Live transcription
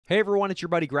Hey everyone, it's your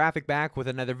buddy Graphic back with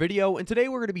another video, and today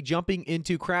we're going to be jumping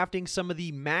into crafting some of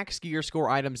the max gear score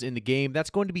items in the game. That's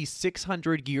going to be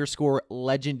 600 gear score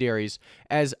legendaries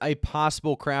as a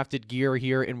possible crafted gear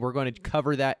here, and we're going to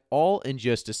cover that all in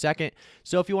just a second.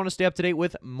 So if you want to stay up to date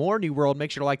with more New World,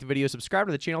 make sure to like the video, subscribe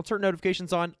to the channel, turn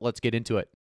notifications on. Let's get into it.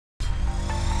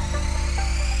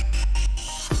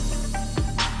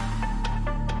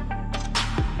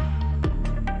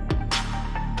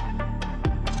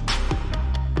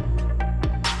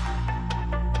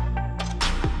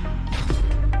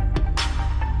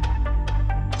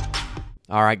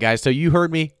 All right, guys, so you heard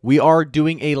me. We are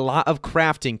doing a lot of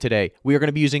crafting today. We are going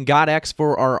to be using God X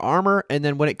for our armor, and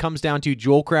then when it comes down to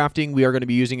jewel crafting, we are going to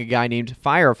be using a guy named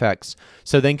Fire Effects.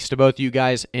 So thanks to both you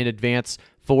guys in advance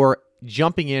for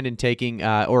jumping in and taking,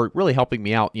 or really helping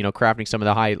me out, crafting some of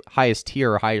the highest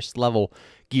tier or highest level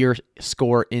gear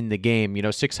score in the game.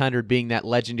 600 being that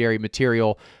legendary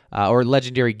material, or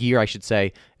legendary gear, I should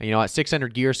say. And, at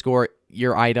 600 gear score,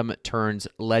 your item turns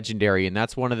legendary, and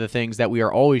that's one of the things that we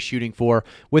are always shooting for,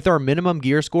 with our minimum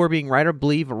gear score being right, I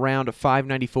believe, around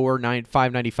 594,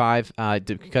 595,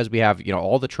 because we have,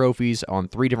 all the trophies on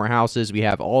 3 different houses. We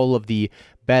have all of the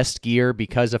best gear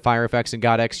because of Fire Effects and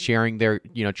GodX sharing their,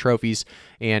 trophies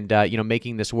and,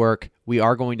 making this work. We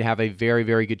are going to have a very,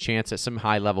 very good chance at some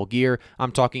high-level gear.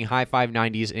 I'm talking high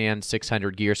 590s and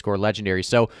 600 gear score legendary.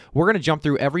 So we're going to jump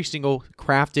through every single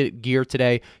crafted gear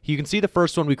today. You can see the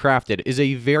first one we crafted is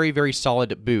a very, very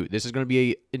solid boot. This is going to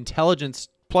be a intelligence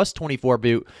plus 24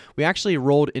 boot. We actually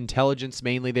rolled intelligence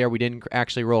mainly there. We didn't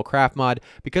actually roll craft mod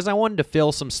because I wanted to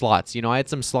fill some slots. I had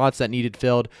some slots that needed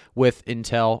filled with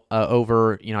intel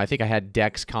over, I think I had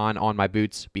Dex Con on my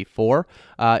boots before.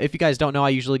 If you guys don't know, I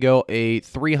usually go a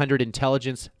 300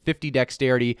 intelligence, 50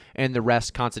 dexterity, and the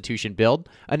rest constitution build.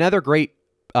 Another great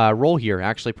roll here,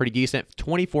 actually pretty decent.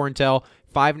 24 intel,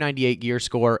 598 gear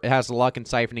score. It has luck and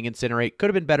siphoning, incinerate. Could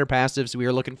have been better passives. We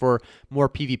were looking for more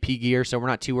PvP gear, so we're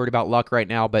not too worried about luck right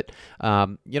now. But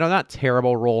not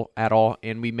terrible roll at all,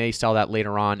 and we may sell that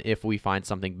later on if we find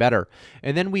something better.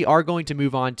 And then we are going to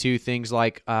move on to things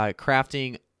like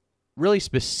crafting really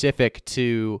specific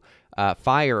to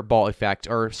fireball effect,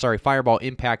 or sorry, fireball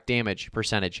impact damage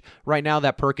percentage. Right now,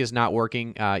 that perk is not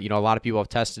working. A lot of people have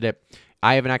tested it.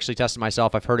 I haven't actually tested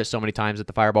myself. I've heard it so many times that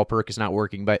the fireball perk is not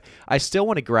working, but I still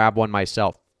want to grab one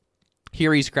myself.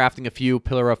 Here he's crafting a few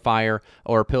Pillar of Fire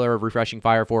or Pillar of Refreshing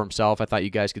Fire for himself. I thought you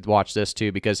guys could watch this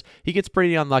too because he gets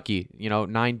pretty unlucky.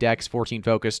 9 dex, 14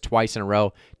 focus twice in a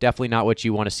row. Definitely not what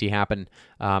you want to see happen.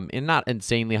 And not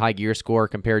insanely high gear score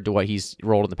compared to what he's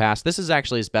rolled in the past. This is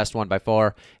actually his best one by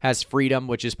far. Has Freedom,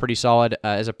 which is pretty solid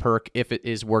as a perk if it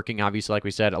is working. Obviously, like we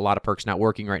said, a lot of perks not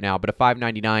working right now, but a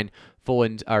 599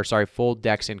 full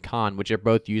dex and con, which are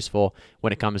both useful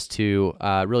when it comes to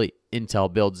really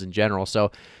intel builds in general.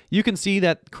 So you can see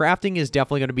that crafting is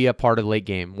definitely going to be a part of the late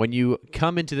game. When you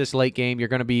come into this late game, you're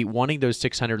going to be wanting those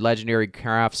 600 legendary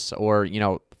crafts, or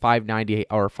 590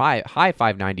 or high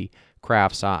 590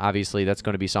 crafts. Obviously, that's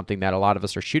going to be something that a lot of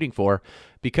us are shooting for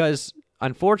because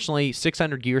unfortunately,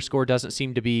 600 gear score doesn't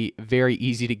seem to be very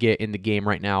easy to get in the game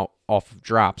right now off of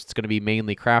drops. It's going to be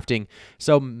mainly crafting.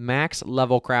 So max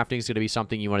level crafting is going to be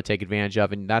something you want to take advantage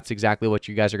of, and that's exactly what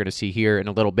you guys are going to see here in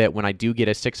a little bit when I do get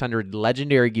a 600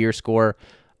 legendary gear score.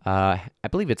 I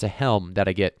believe it's a helm that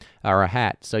I get, or a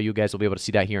hat, so you guys will be able to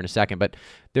see that here in a second. But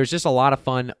there's just a lot of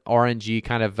fun RNG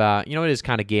kind of, it is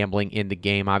kind of gambling in the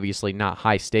game. Obviously not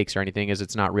high stakes or anything, as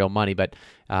it's not real money, but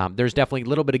there's definitely a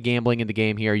little bit of gambling in the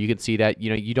game here. You can see that,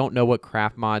 you don't know what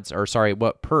craft mods, or sorry,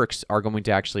 what perks are going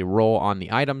to actually roll on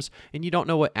the items, and you don't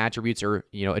know what attributes or,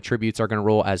 attributes are going to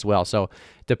roll as well. So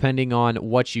depending on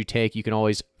what you take, you can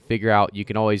always figure out, you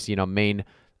can always, main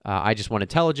I just want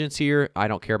intelligence here. I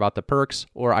don't care about the perks,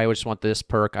 or I just want this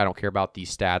perk. I don't care about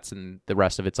these stats, and the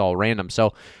rest of it's all random.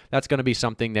 So that's going to be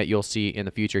something that you'll see in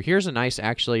the future. Here's a nice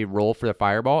actually roll for the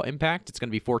fireball impact. It's going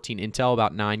to be 14 intel,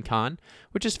 about 9 con,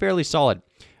 which is fairly solid.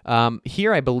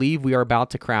 Here, I believe we are about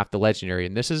to craft the legendary,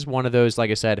 and this is one of those, like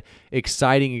I said,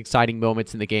 exciting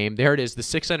moments in the game. There it is, the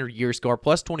 600 gear score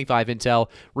plus 25 intel,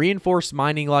 reinforced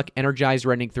mining luck, energized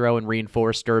rending throw, and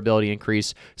reinforced durability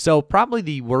increase. So probably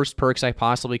the worst perks I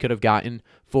possibly could have gotten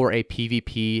for a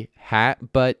PvP hat,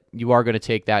 but you are going to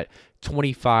take that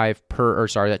 25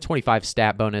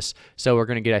 stat bonus. So we're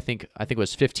going to get, I think it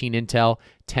was 15 intel,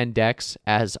 10 dex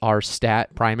as our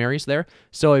stat primaries there.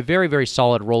 So a very, very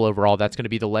solid roll overall. That's going to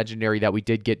be the legendary that we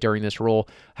did get during this roll.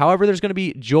 However, there's going to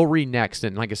be jewelry next.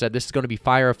 And like I said, this is going to be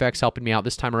Fire Effects helping me out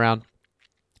this time around.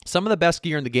 Some of the best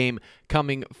gear in the game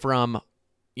coming from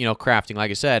crafting,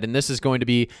 like I said. And this is going to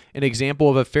be an example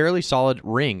of a fairly solid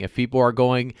ring. If people are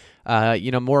going,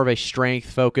 more of a strength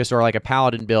focus or like a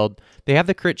paladin build, they have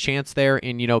the crit chance there.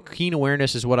 And, keen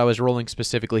awareness is what I was rolling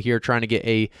specifically here, trying to get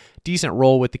a decent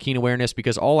roll with the keen awareness,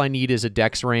 because all I need is a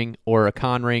dex ring or a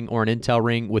con ring or an intel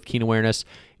ring with keen awareness,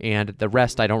 and the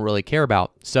rest I don't really care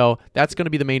about. So that's going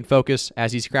to be the main focus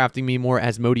as he's crafting me more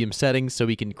Asmodeum settings, so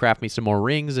he can craft me some more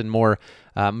rings and more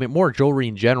jewelry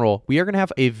in general. We are going to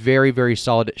have a very, very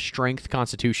solid strength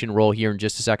constitution roll here in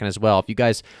just a second as well. If you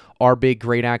guys are big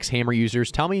Great Axe Hammer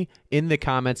users, tell me in the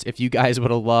comments if you guys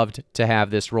would have loved to have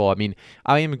this roll. I mean,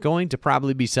 I am going to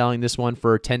probably be selling this one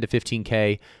for 10 to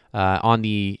 15K on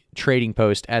the trading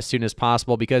post as soon as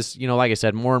possible, because, like I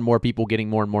said, more and more people getting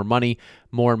more and more money,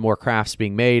 more and more crafts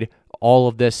being made. All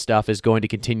of this stuff is going to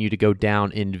continue to go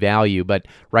down in value, but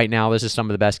right now this is some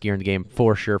of the best gear in the game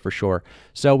for sure, for sure.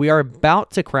 So we are about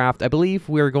to craft, I believe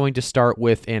we're going to start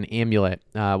with an amulet.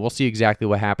 We'll see exactly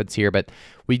what happens here, but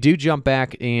we do jump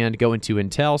back and go into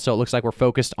intel, so it looks like we're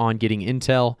focused on getting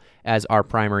intel as our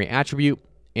primary attribute.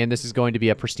 And this is going to be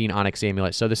a pristine onyx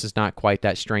amulet. So this is not quite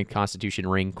that strength constitution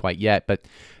ring quite yet, but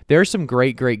there's some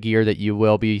great gear that you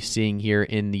will be seeing here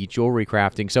in the jewelry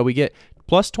crafting. So we get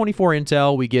plus 24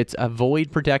 intel, we get a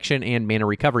void protection and mana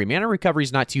recovery. Mana recovery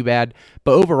is not too bad,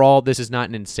 but overall this is not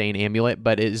an insane amulet,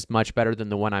 but it is much better than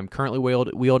the one I'm currently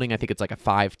wielding. I think it's like a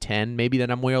 510 maybe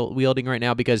that I'm wielding right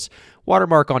now, because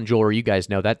watermark on jewelry, you guys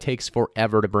know that takes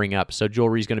forever to bring up. So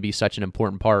jewelry is going to be such an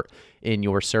important part in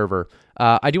your server.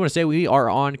 I do want to say we are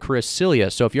on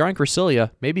Chrysilla, so if you're on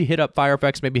Chrysilla, maybe hit up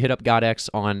FireFX, maybe hit up GodX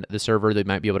on the server. They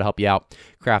might be able to help you out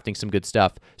crafting some good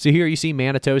stuff. So here you see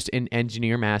Mana Toast and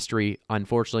Engineer Mastery.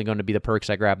 Unfortunately, going to be the perks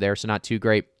I grabbed there, so not too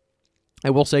great. I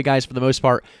will say, guys, for the most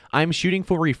part, I'm shooting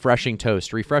for Refreshing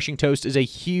Toast. Refreshing Toast is a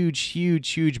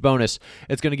huge bonus.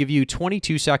 It's going to give you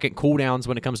 22-second cooldowns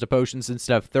when it comes to potions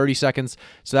instead of 30 seconds.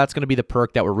 So that's going to be the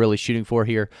perk that we're really shooting for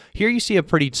here. Here you see a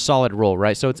pretty solid roll,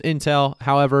 right? So it's intel.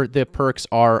 However, the perks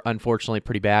are unfortunately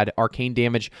pretty bad. Arcane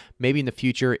damage, maybe in the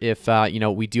future, if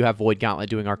we do have Void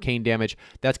Gauntlet doing arcane damage,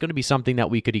 that's going to be something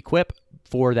that we could equip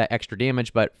for that extra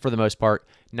damage, but for the most part,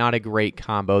 not a great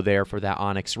combo there for that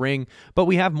Onyx ring. But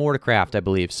we have more to craft, I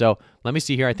believe. So let me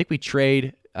see here. I think we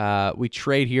trade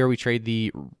here. We trade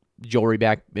the jewelry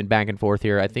back and forth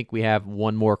here. I think we have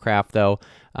one more craft though.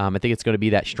 I think it's going to be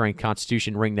that strength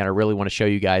constitution ring that I really want to show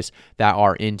you guys that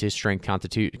are into strength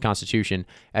constitution,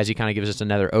 as he kind of gives us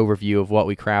another overview of what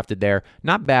we crafted there.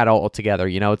 Not bad altogether.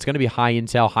 It's going to be high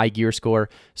intel, high gear score,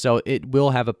 so it will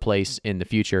have a place in the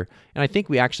future. And I think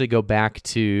we actually go back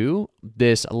to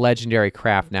this legendary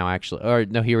craft now, actually. Or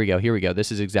no, here we go.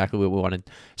 This is exactly what we wanted.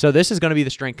 So this is going to be the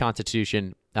strength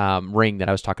constitution ring that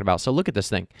I was talking about. So look at this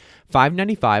thing.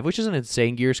 595, which is an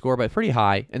insane gear score, but pretty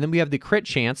high. And then we have the crit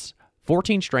chance,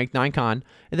 14 strength, 9 con,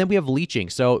 and then we have leeching.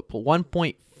 So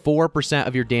 1.4%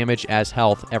 of your damage as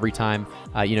health every time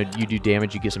you do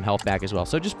damage, you get some health back as well.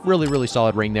 So just really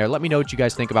solid ring there. Let me know what you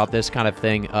guys think about this kind of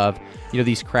thing of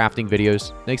these crafting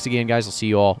videos. Thanks again, guys. I'll see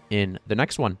you all in the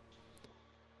next one.